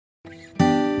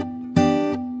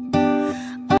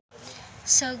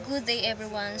So good day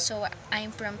everyone. So I'm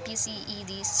from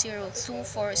PCED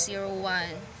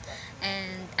 02401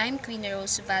 and I'm Queen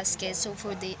Rose Vasquez. So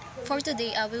for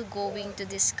today I will going to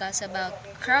discuss about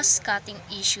cross-cutting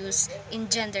issues in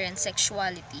gender and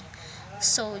sexuality.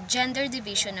 So gender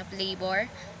division of labor,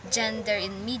 gender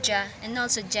in media, and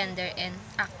also gender and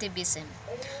activism.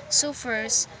 So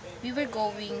first, we were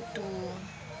going to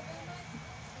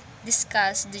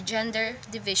discuss the gender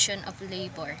division of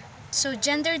labor. So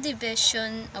gender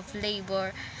division of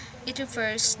labor, it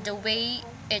refers the way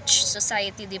each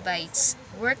society divides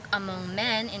work among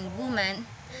men and women,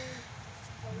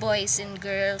 boys and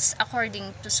girls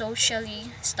according to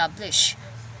socially established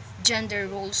gender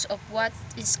roles of what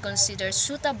is considered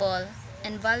suitable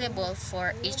and valuable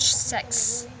for each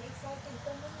sex.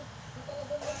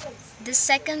 The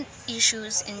second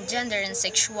issues in gender and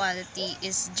sexuality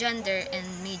is gender and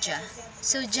media.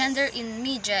 So gender in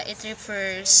media, it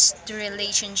refers to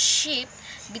relationship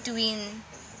between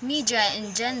media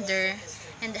and gender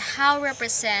and how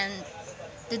represent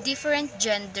the different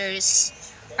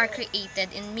genders are created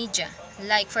in media.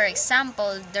 Like for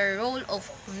example, the role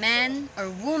of man or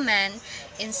woman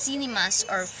in cinemas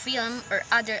or film or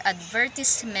other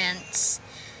advertisements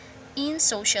in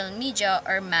social media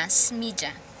or mass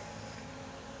media.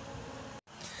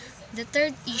 The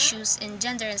third issues in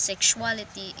gender and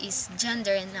sexuality is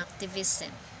gender and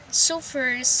activism. So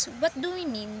first, what do we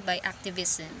mean by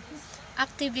activism?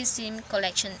 Activism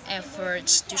collection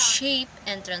efforts to shape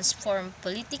and transform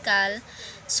political,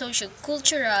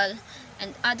 socio-cultural,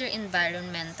 and other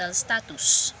environmental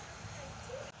status.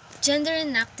 Gender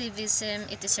and activism,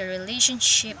 it is a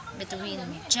relationship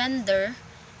between gender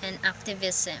and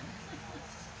activism.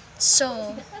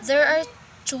 So, there are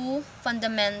two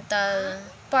fundamental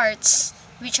parts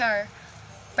which are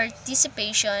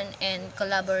participation and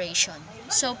collaboration.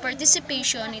 So,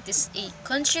 participation, it is a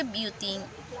contributing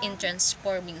in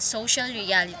transforming social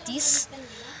realities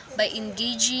by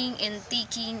engaging and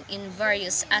taking in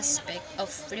various aspects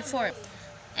of reform.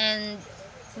 And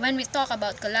when we talk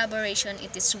about collaboration,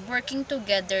 it is working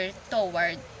together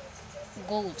toward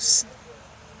goals.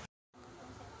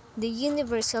 The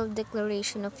Universal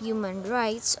Declaration of Human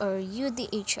Rights, or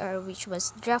UDHR, which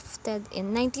was drafted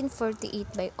in 1948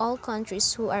 by all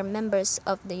countries who are members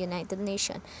of the United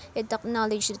Nations. It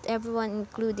acknowledged that everyone,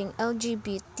 including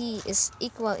LGBT, is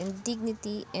equal in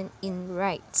dignity and in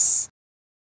rights.